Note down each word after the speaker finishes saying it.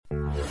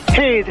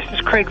Hey, this is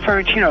Craig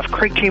Ferrantino of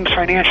Craig James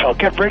Financial.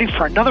 Get ready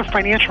for another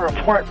financial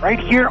report right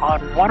here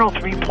on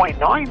 103.9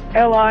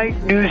 LI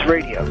News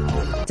Radio.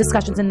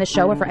 Discussions in this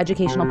show are for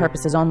educational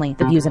purposes only.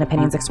 The views and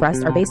opinions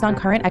expressed are based on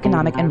current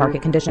economic and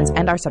market conditions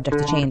and are subject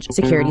to change.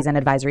 Securities and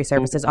advisory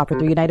services offered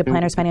through United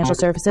Planners Financial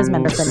Services,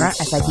 member FINRA,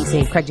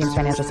 SIPC. Craig James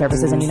Financial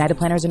Services and United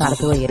Planners are not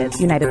affiliated.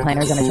 United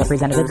Planners and its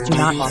representatives do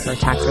not offer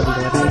tax or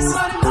legal advice.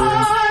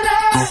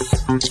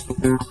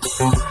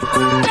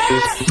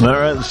 All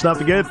right, let's not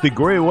forget the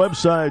great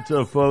website,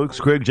 folks,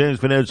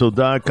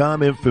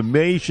 CraigJamesFinancial.com.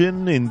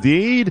 Information,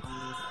 indeed.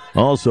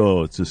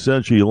 Also, it's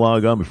essential you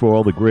log on before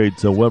all the great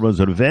webinars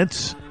and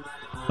events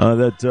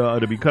that are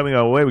to be coming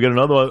our way. We got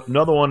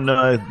another one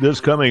this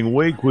coming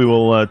week. We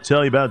will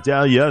tell you about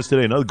Dow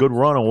yesterday. Another good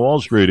run on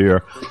Wall Street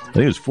here. I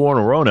think it's 4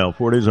 in a row now,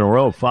 4 days in a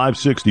row,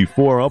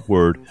 564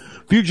 upward.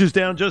 Futures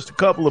down just a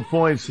couple of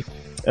points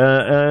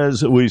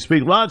as we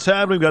speak. Lots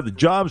happening. We got the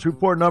jobs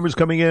report numbers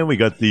coming in. We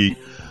got the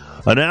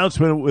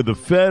announcement with the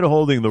Fed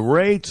holding the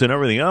rates and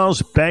everything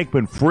else.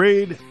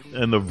 Bankman-Fried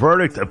and the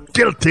verdict of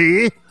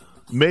guilty.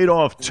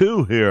 Madoff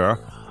 2 here.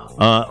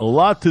 A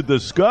lot to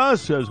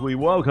discuss as we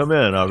welcome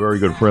in our very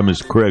good friend,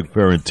 Mr. Craig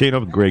Ferrantino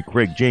of the great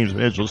Craig James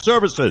Financial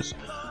Services.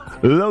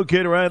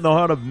 Located right in the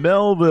heart of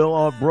Melville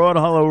on Broad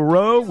Hollow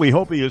Road. We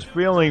hope he is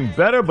feeling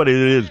better, but it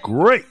is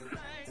great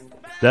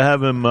to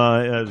have him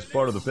as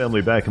part of the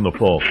family back in the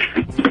fold.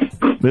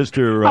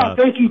 Mr.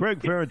 Thank you. Craig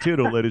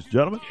Ferrantino, ladies and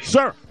gentlemen.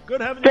 Sir, good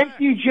having you back. Thank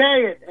you,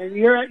 Jay. And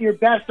you're at your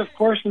best, of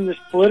course, in this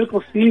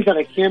political season.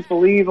 I can't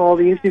believe all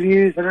the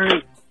interviews and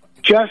everything.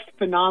 Just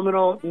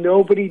phenomenal.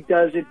 Nobody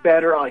does it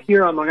better.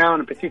 Here on Long Island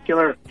in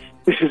particular,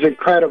 this is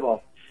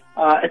incredible.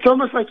 It's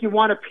almost like you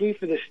want to pay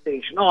for this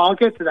station. Oh, I'll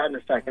get to that in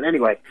a second.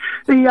 Anyway,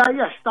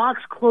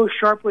 stocks closed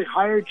sharply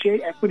higher.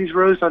 Jay, equities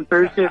rose on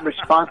Thursday in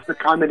response to the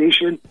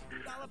combination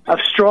of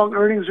strong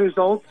earnings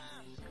results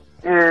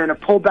and a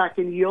pullback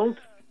in yield.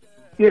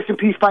 The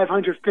S&P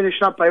 500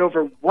 finished up by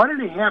over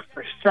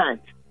 1.5%.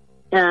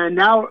 And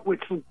now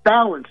it's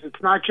balanced.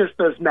 It's not just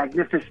those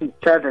magnificent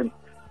 7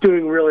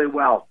 doing really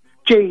well.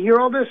 Jay, you hear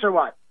all this or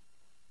what?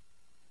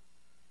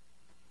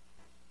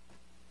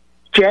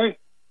 Jay?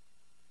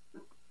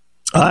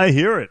 I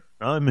hear it.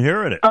 I'm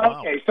hearing it.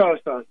 Okay, wow.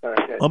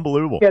 Sorry.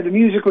 Unbelievable. Yeah, the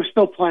music was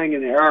still playing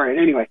in there. All right,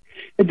 anyway.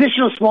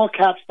 Additional small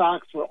cap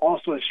stocks were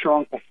also a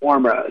strong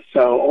performer,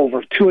 so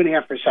over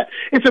 2.5%.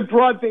 It's a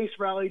broad-based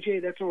rally, Jay.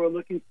 That's what we're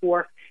looking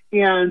for.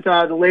 And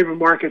the labor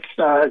market's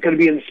going to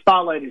be in the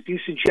spotlight, as you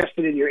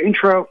suggested in your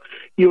intro.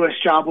 U.S.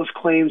 jobless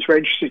claims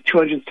registered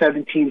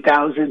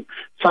 217,000,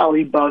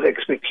 solidly above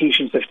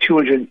expectations of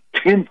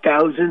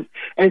 210,000.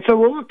 And so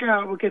we'll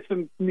get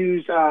some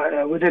news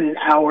within an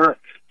hour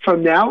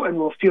from now, and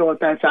we'll feel what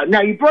that's out.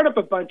 Now, you brought up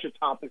a bunch of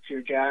topics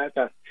here, Jay.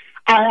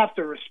 I have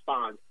to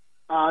respond.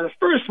 The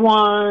first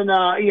one,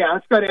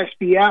 let's go to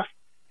SBF.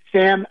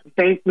 Sam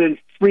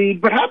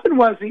Bankman-Fried. What happened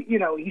was,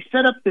 he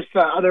set up this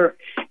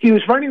he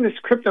was running this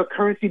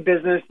cryptocurrency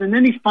business, and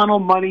then he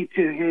funneled money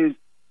to his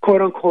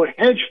quote-unquote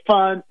hedge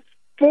fund,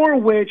 for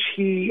which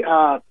he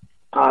was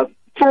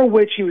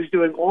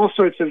doing all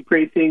sorts of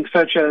great things,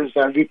 such as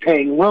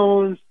repaying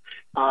loans.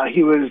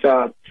 He was,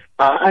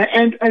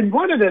 and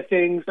one of the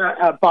things,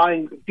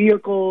 buying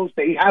vehicles.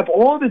 They have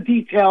all the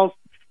details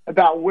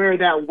about where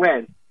that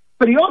went.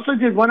 But he also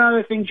did one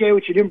other thing, Jay,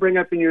 which you didn't bring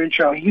up in your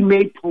intro. He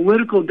made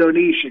political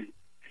donations.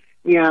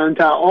 And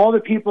all the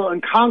people in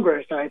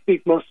Congress, and I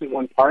think mostly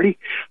one party,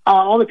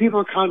 all the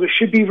people in Congress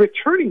should be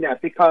returning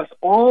that, because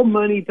all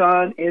money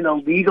done in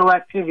illegal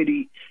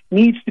activity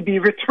needs to be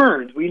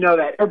returned. We know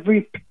that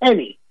every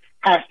penny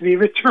has to be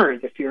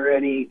returned. If you're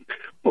any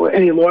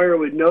lawyer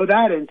would know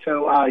that, and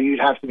so you'd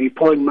have to be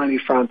pulling money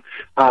from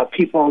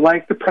people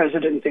like the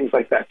president and things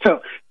like that.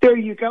 So there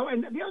you go.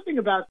 And the other thing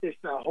about this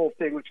whole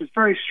thing, which is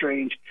very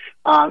strange,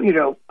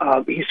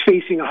 he's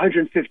facing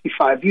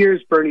 155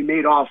 years. Bernie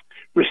Madoff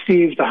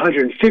received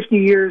 150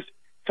 years,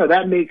 so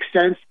that makes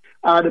sense.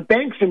 The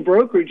banks and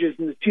brokerages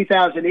in the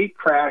 2008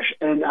 crash,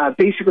 and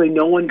basically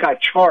no one got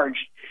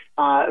charged.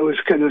 It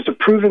was a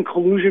proven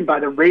collusion by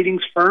the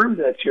ratings firm.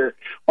 That's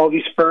all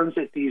these firms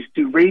that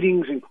do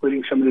ratings,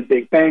 including some of the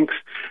big banks.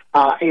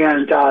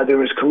 And there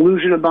was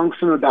collusion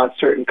amongst them about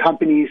certain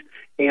companies,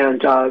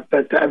 and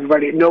but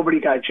nobody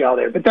got jailed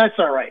there. But that's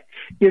all right.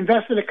 You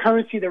invest in a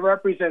currency that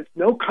represents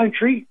no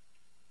country,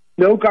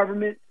 no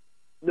government,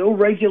 no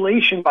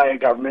regulation by a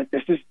government.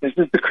 This is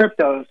the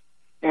cryptos.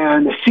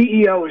 And the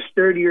CEO is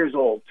 30 years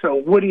old. So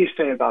what do you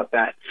say about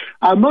that?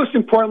 Most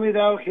importantly,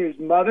 though, his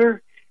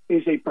mother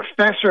is a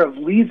professor of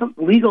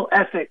legal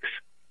ethics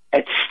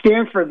at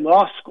Stanford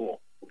Law School,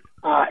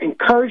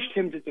 encouraged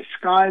him to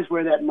disguise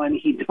where that money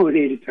he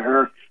donated to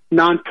her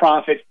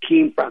nonprofit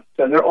came from.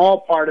 So they're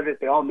all part of it.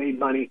 They all made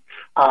money.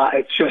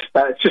 It's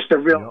just a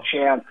real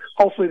sham.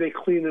 Hopefully they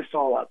clean this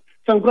all up.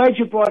 So I'm glad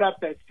you brought up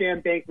that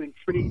Sam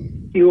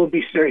Bankman-Fried. He will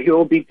be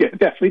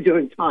definitely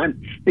doing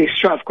time.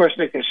 Of course,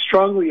 they can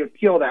strongly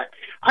appeal that.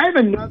 I have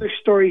another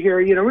story here.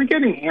 You know, we're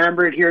getting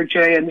hammered here,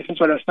 Jay, and this is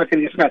what I was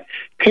talking to. Got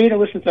paid to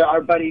listen to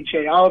our buddy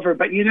Jay Oliver,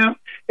 but you know,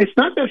 it's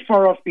not that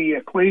far off the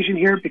equation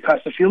here, because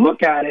if you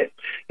look at it,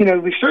 you know,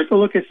 we start to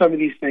look at some of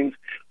these things.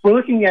 We're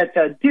looking at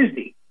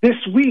Disney. This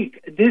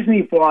week,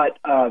 Disney bought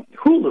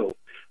Hulu.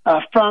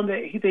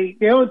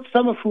 They owned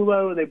some of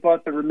Hulu, and they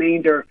bought the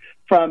remainder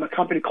from a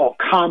company called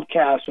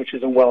Comcast, which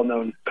is a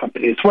well-known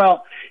company as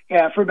well,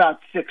 for about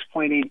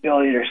 $6.8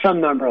 billion or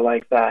some number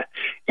like that.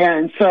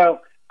 And so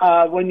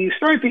when you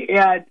start to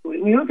add,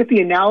 when you look at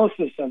the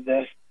analysis of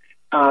this,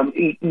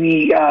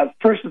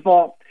 first of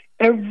all,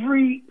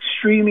 every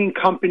streaming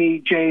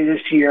company, Jay, this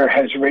year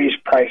has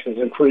raised prices,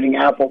 including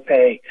Apple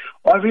Pay.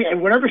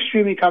 And whatever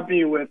streaming company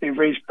you're with, they've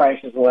raised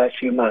prices the last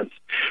few months.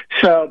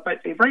 So,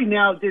 but right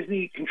now,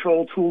 Disney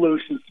controlled Hulu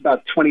since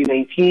about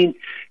 2019,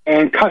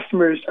 and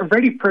customers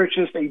already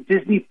purchased a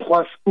Disney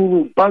Plus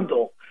Hulu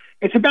bundle.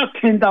 It's about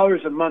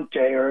 $10 a month,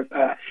 Jay, or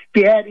if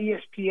you add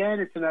ESPN,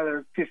 it's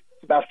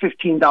about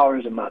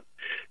 $15 a month.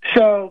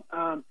 So,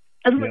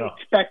 everybody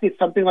expected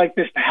something like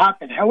this to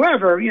happen.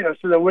 However, you know,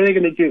 so then what are they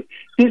going to do?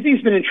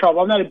 Disney's been in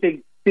trouble. I'm not a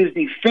big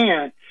Disney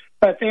fan,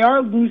 but they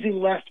are losing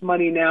less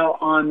money now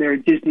on their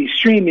Disney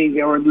streaming.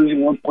 They were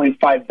losing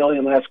 $1.5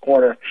 billion last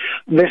quarter.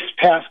 This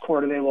past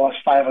quarter, they lost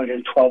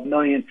 $512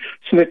 million.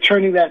 So they're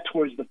turning that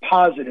towards the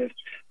positive.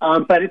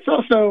 But it's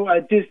also,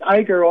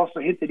 Iger also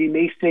hinted he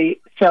may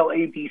sell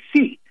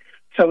ABC.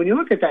 So when you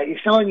look at that, you're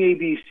selling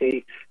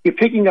ABC, you're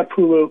picking up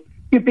Hulu,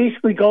 you're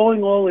basically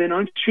going all in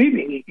on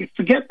streaming. You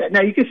forget that.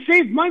 Now, you can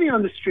save money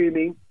on the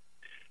streaming,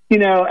 you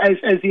know, as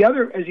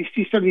you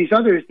see some of these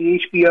others,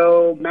 the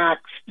HBO, Max,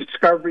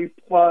 Discovery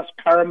Plus,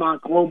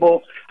 Paramount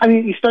Global. I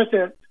mean, you start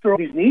to throw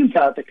these names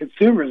out, the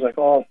consumers like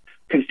all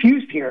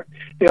confused here.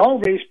 They all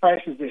raised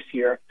prices this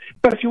year.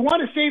 But if you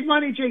want to save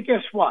money, Jay,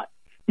 guess what?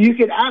 You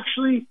could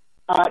actually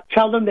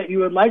tell them that you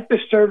would like the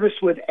service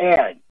with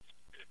ads.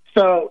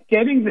 So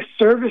getting the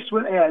service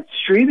with ads,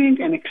 streaming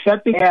and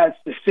accepting ads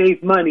to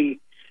save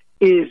money,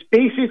 is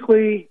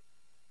basically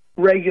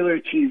regular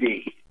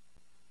TV.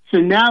 So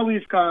now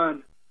we've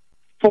gone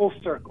full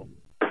circle.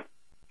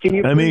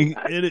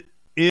 It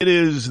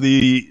is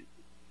the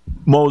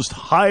most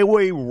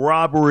highway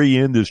robbery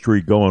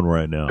industry going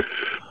right now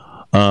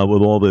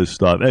with all this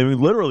stuff. I mean,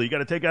 literally, you got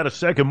to take out a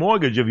second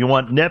mortgage if you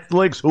want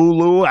Netflix,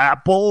 Hulu,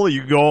 Apple.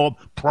 You go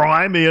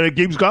Prime, and it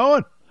keeps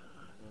going.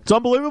 It's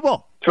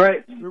unbelievable. That's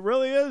right. It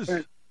really is.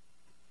 Right.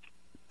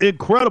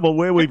 Incredible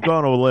where we've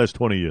gone over the last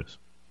 20 years.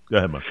 Go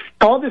ahead, Mike.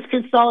 All this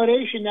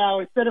consolidation now,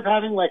 instead of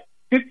having like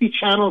 50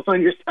 channels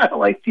on your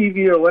satellite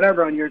TV or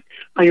whatever on your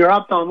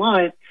Opt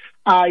Online,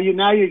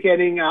 you're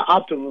getting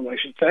Optimum, I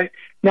should say.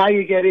 Now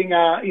you're getting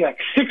like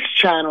 6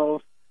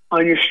 channels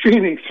on your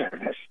streaming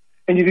service,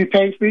 and you'd be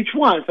paying for each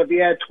one. So if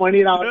you add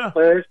 $20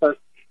 for this, plus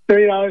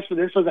 $30 for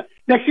this,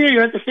 next year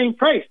you're at the same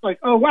price. Like,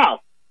 oh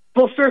wow,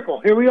 full circle.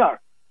 Here we are.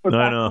 We're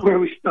back to where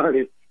we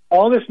started.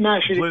 All this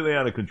mashing, completely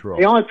out of control.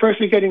 The only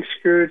person getting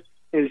screwed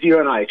is you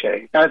and I,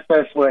 Jay. That's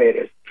the way it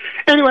is.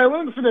 Anyway,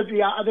 looking for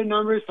the other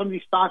numbers. Some of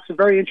these stocks are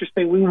very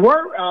interesting. We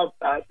were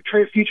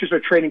futures are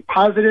trading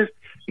positive.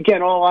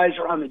 Again, all eyes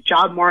are on the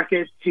job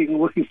market. So you're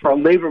looking for a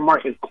labor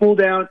market cool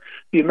down.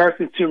 The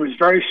American consumer is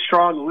very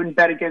strong. We wouldn't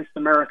bet against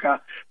America.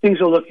 Things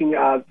are looking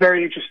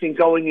very interesting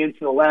going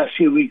into the last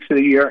few weeks of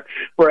the year.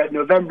 We're at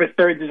November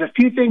 3rd. There's a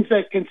few things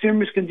that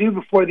consumers can do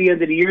before the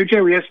end of the year, Jay.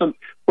 We have some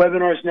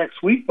webinars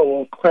next week, but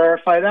we'll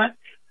clarify that.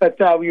 But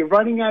we're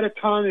running out of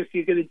time if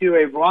you're going to do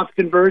a Roth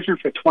conversion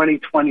for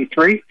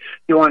 2023.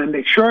 You want to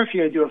make sure if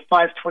you're going to do a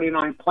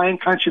 529 plan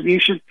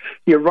contribution,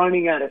 you're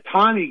running out of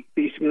time. You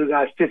basically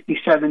got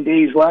 57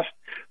 days left.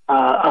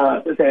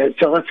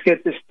 So let's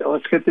get this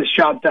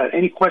job done.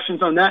 Any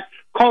questions on that?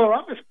 Call her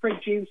up. It's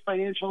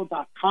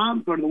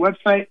CraigJamesFinancial.com. Go to the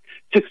website,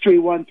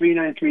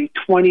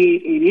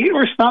 631-393-2888,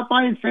 or stop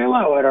by and say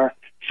hello at our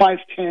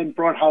 510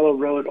 Broad Hollow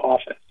Road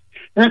office.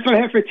 And that's what I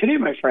have for today,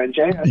 my friend,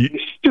 Jay. You're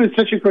doing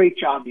such a great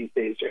job these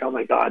days, Jay. Oh,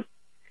 my God.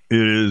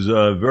 It is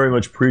very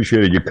much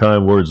appreciated, your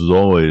kind words as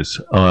always.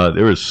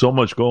 There is so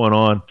much going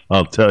on,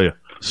 I'll tell you.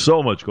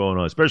 So much going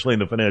on, especially in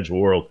the financial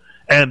world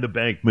and the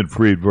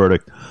Bankman-Fried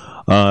verdict.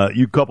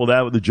 You couple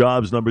that with the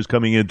jobs numbers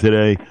coming in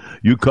today.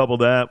 You couple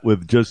that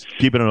with just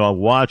keeping it on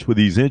watch with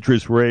these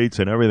interest rates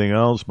and everything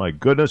else. My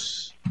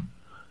goodness,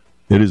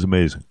 it is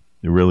amazing.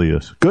 It really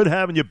is. Good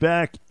having you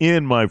back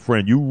in, my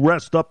friend. You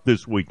rest up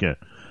this weekend.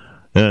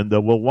 And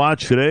we'll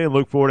watch today and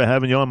look forward to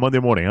having you on Monday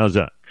morning. How's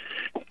that?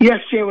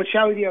 Yes, Jay. We'll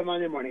chat with you on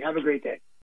Monday morning. Have a great day.